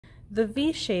The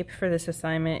V shape for this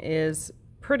assignment is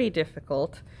pretty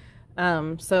difficult.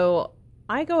 So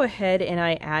I go ahead and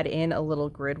I add in a little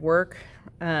grid work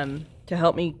to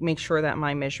help me make sure that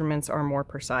my measurements are more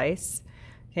precise.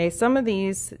 Okay, some of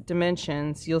these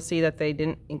dimensions, you'll see that they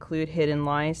didn't include hidden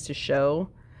lines to show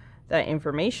that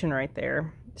information right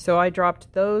there. So I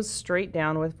dropped those straight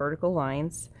down with vertical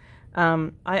lines.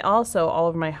 I also, all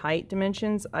of my height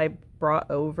dimensions, I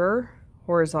brought over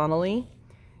horizontally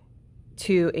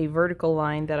to a vertical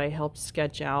line that I helped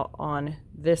sketch out on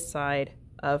this side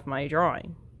of my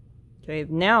drawing. Okay,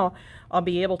 now I'll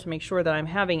be able to make sure that I'm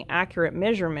having accurate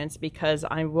measurements because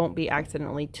I won't be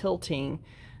accidentally tilting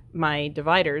my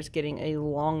dividers, getting a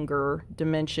longer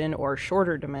dimension or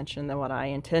shorter dimension than what I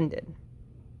intended.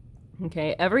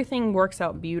 Okay, everything works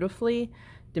out beautifully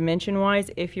dimension-wise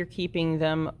if you're keeping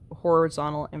them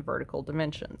horizontal and vertical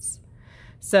dimensions.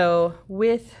 So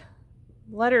with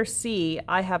letter C,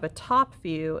 I have a top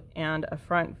view and a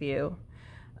front view.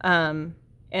 And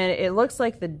it looks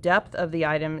like the depth of the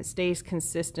item stays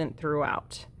consistent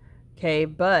throughout. Okay,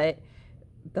 but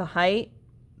the height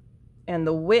and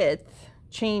the width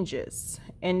changes.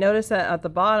 And notice that at the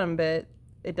bottom bit,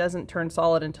 it doesn't turn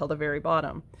solid until the very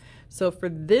bottom. So for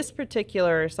this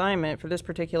particular assignment, for this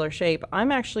particular shape, I'm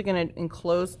actually going to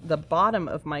enclose the bottom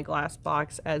of my glass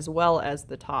box as well as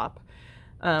the top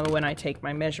when I take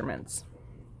my measurements.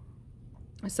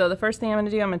 So the first thing I'm going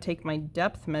to do, I'm going to take my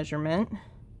depth measurement.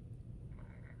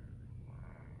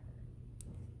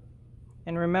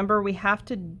 And remember, we have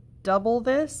to double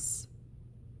this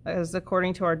as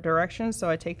according to our directions. So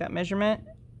I take that measurement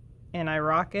and I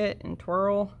rock it and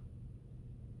twirl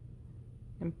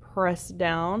and press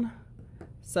down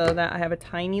so that I have a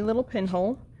tiny little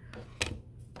pinhole.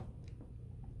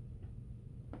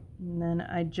 And then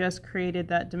I just created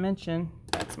that dimension.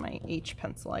 That's my H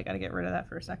pencil. I got to get rid of that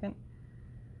for a second.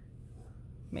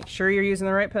 Make sure you're using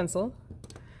the right pencil.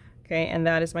 Okay, and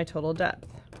that is my total depth.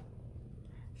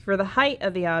 For the height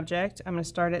of the object, I'm going to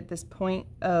start at this point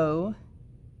O.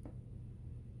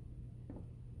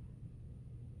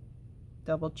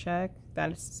 Double check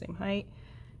that is the same height.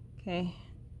 Okay,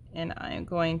 and I am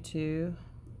going to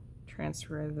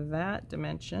transfer that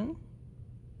dimension.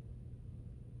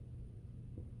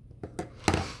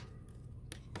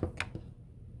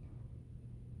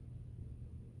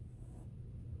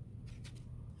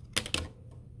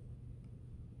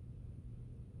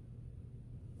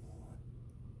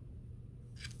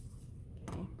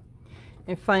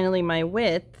 And finally, my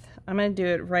width, I'm going to do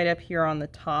it right up here on the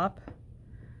top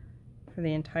for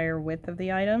the entire width of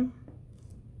the item.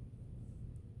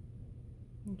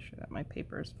 Make sure that my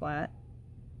paper is flat.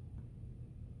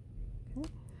 Okay.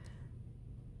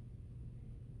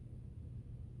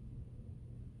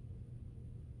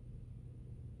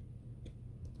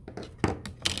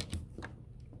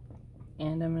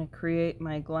 And I'm going to create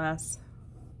my glass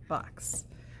box.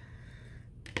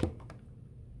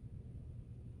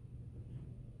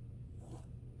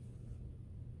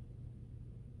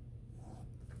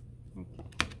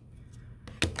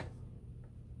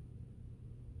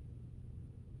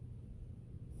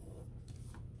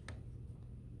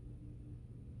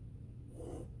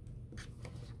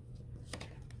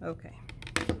 Okay,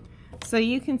 so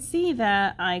you can see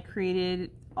that I created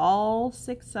all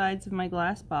 6 sides of my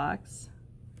glass box,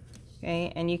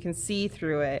 okay, and you can see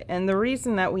through it. And the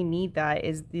reason that we need that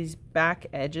is these back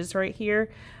edges right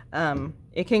here.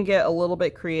 It can get a little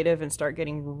bit creative and start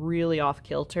getting really off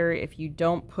kilter if you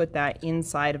don't put that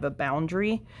inside of a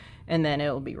boundary, and then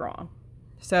it'll be wrong.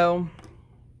 So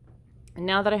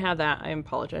now that I have that, I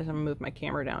apologize, I'm gonna move my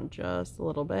camera down just a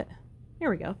little bit. Here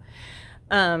we go.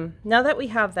 Now that we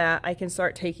have that, I can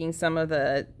start taking some of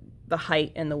the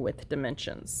height and the width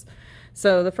dimensions.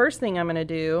 So the first thing I'm going to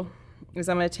do is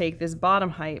I'm going to take this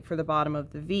bottom height for the bottom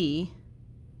of the V.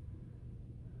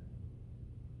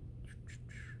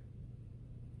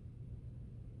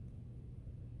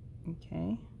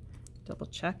 Okay, double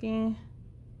checking,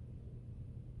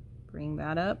 bring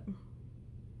that up,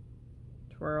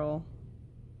 twirl,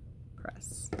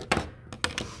 press.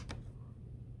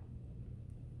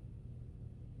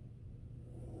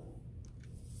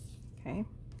 Okay.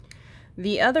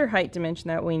 The other height dimension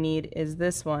that we need is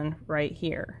this one right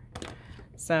here.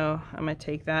 So I'm going to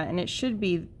take that, and it should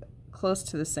be close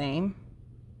to the same.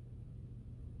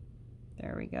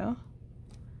 There we go.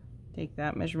 Take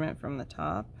that measurement from the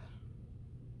top,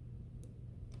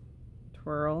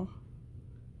 twirl,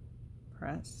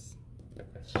 press.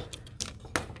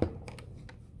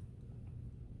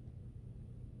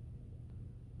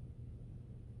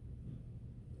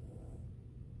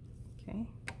 Okay.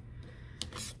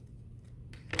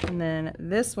 And then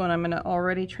this one I'm going to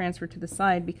already transfer to the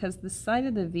side because the side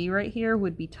of the V right here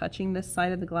would be touching this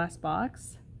side of the glass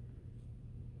box.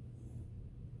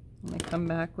 I'm going to come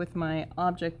back with my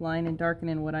object line and darken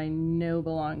in what I know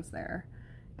belongs there.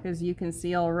 Because you can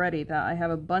see already that I have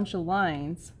a bunch of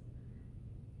lines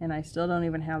and I still don't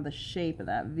even have the shape of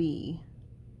that V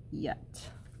yet.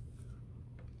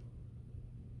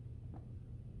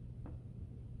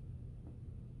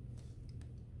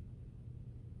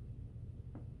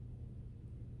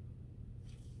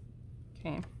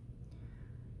 Okay.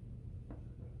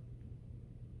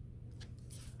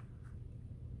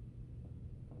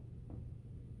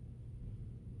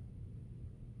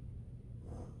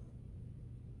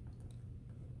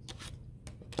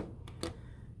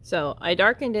 So I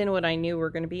darkened in what I knew were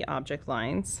going to be object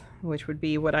lines, which would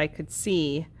be what I could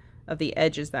see of the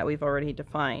edges that we've already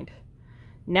defined.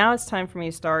 Now it's time for me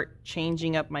to start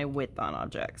changing up my width on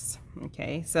objects.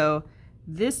 Okay, so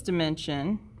this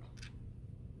dimension,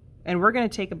 and we're going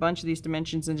to take a bunch of these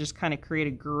dimensions and just kind of create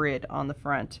a grid on the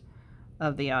front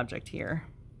of the object here.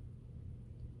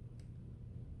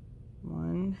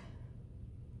 1,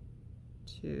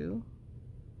 2.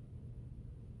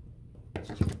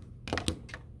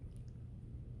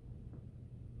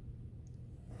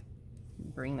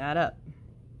 Bring that up.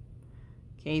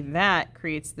 Okay, that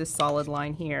creates this solid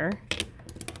line here.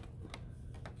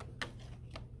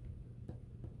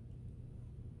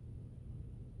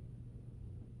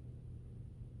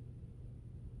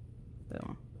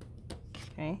 Boom.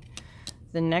 Okay,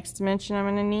 the next dimension I'm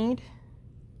going to need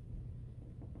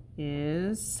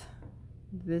is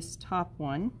this top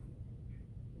one.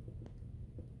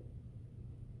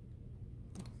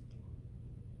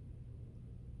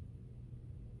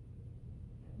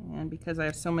 And because I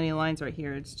have so many lines right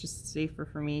here, it's just safer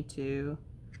for me to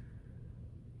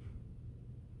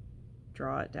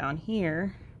draw it down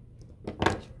here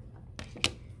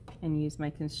and use my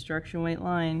construction weight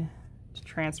line to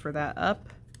transfer that up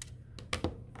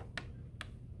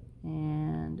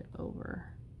and over.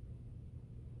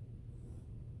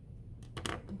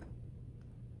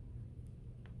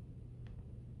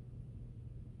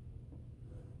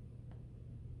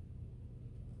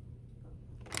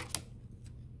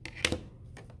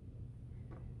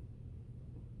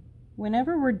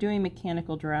 Whenever we're doing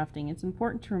mechanical drafting, it's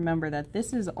important to remember that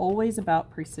this is always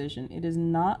about precision. It is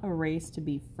not a race to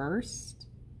be first.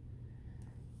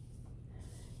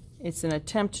 It's an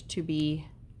attempt to be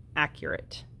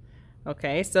accurate.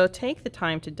 Okay, so take the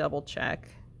time to double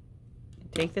check.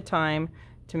 Take the time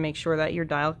to make sure that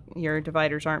your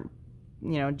dividers aren't,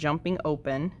 jumping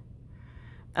open.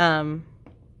 I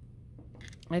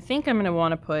think I'm going to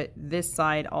want to put this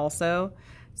side also.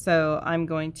 So I'm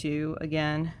going to,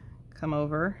 again, come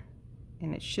over,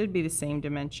 and it should be the same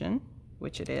dimension,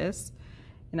 which it is,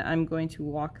 and I'm going to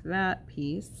walk that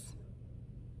piece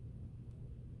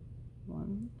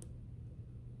 1,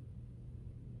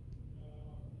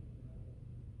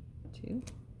 2,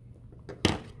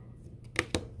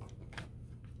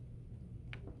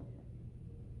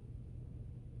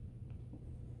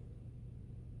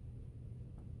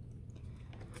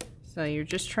 so you're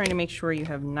just trying to make sure you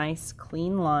have nice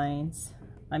clean lines.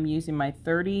 I'm using my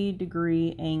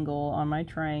 30-degree angle on my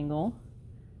triangle.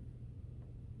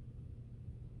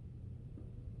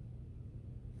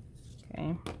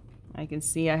 Okay, I can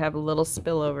see I have a little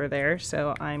spillover there,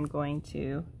 so I'm going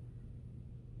to,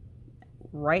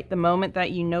 right the moment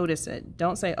that you notice it,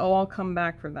 don't say, oh, I'll come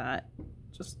back for that.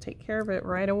 Just take care of it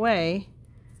right away,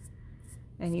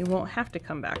 and you won't have to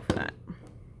come back for that.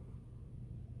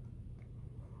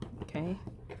 Okay,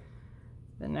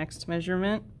 the next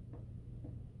measurement.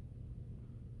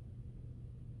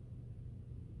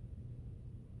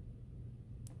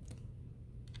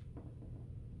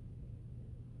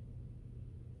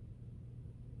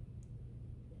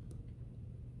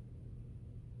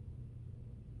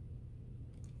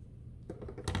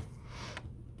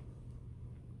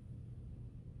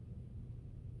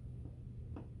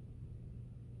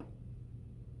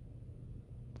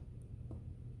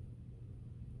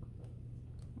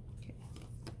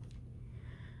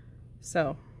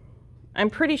 So, I'm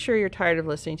pretty sure you're tired of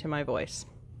listening to my voice.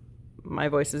 My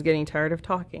voice is getting tired of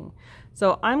talking.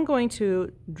 So I'm going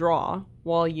to draw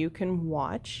while you can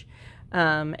watch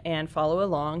and follow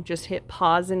along. Just hit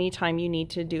pause anytime you need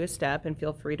to do a step, and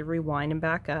feel free to rewind and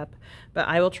back up. But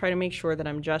I will try to make sure that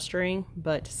I'm gesturing,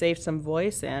 but to save some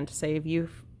voice and to save you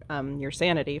your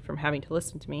sanity from having to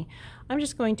listen to me, I'm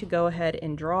just going to go ahead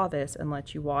and draw this and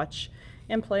let you watch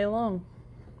and play along.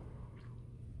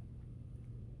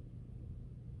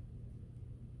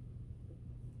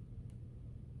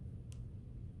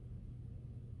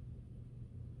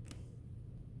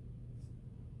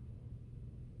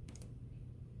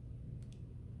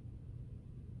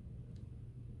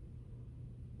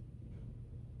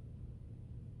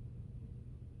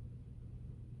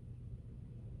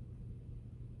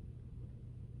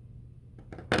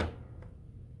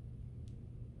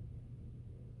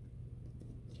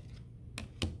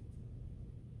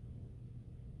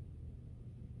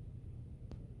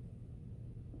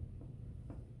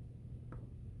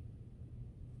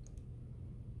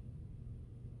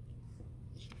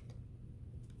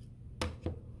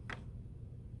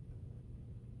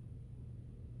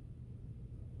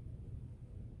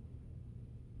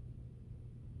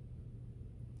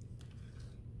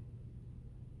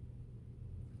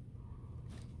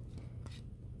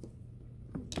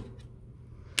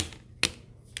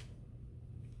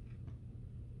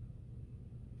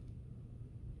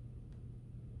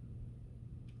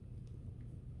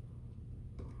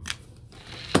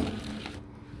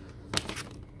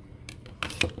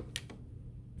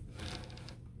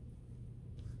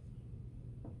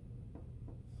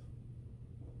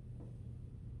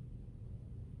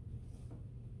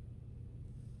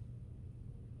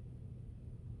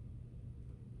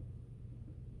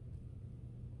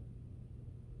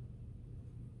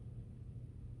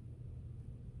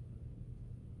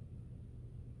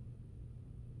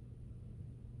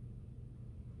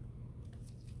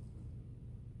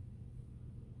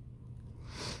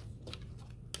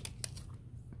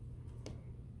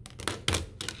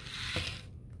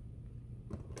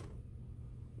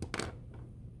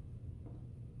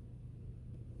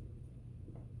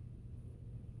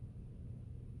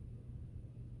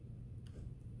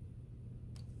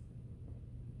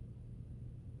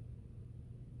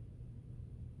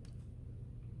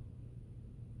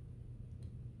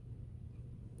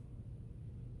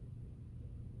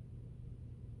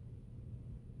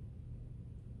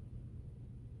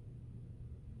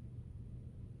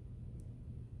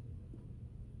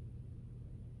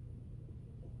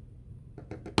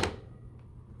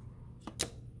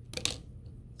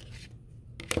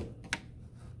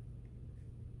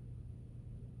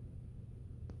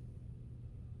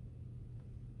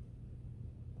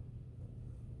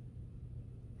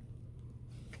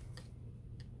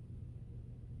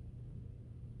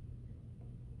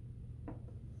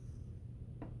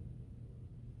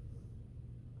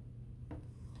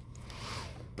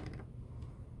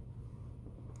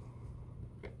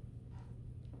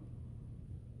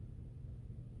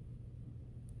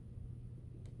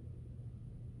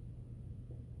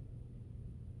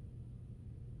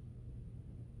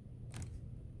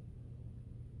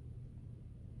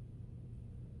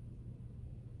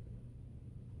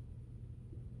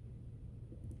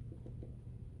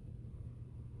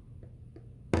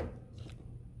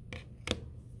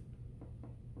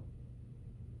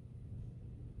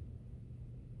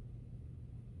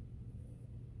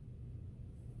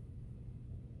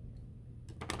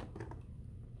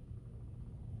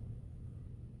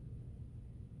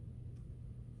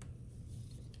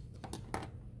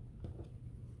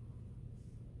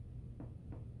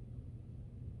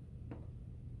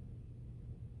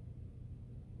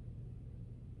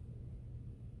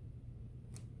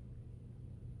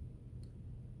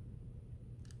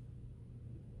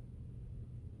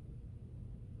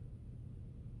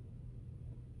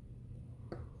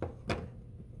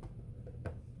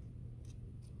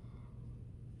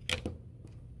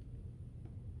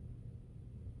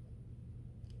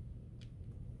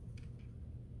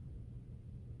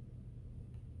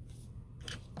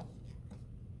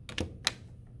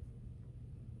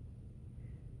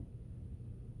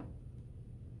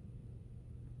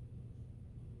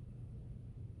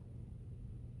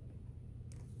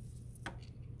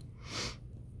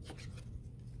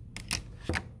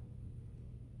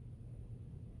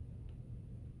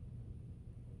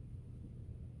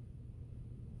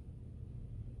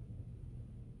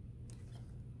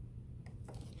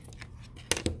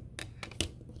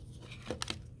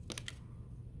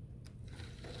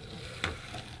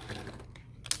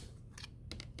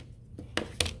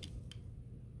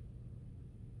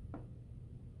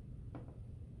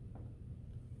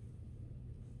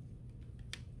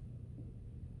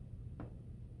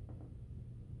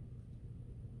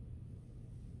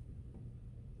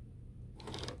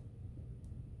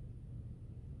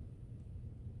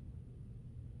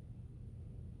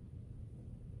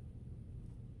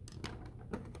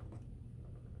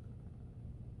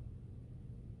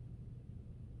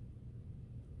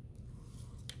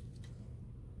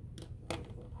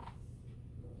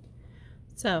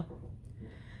 So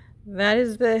that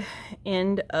is the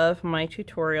end of my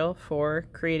tutorial for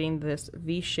creating this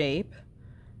V shape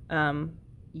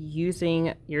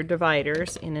using your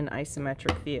dividers in an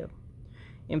isometric view.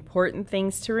 Important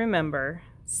things to remember: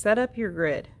 set up your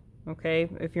grid. Okay,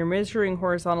 if you're measuring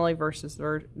horizontally versus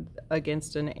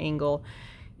against an angle,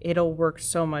 it'll work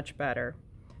so much better.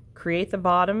 Create the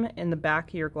bottom and the back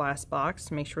of your glass box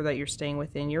to make sure that you're staying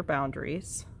within your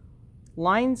boundaries.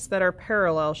 Lines that are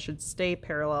parallel should stay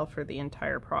parallel for the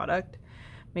entire product.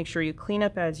 Make sure you clean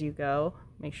up as you go.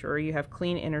 Make sure you have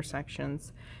clean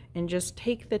intersections, and just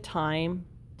take the time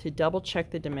to double check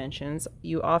the dimensions.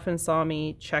 You often saw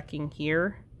me checking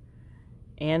here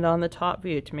and on the top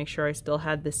view to make sure I still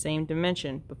had the same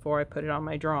dimension before I put it on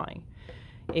my drawing.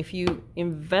 If you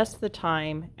invest the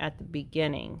time at the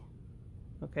beginning,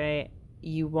 okay,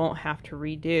 you won't have to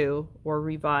redo or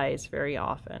revise very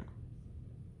often.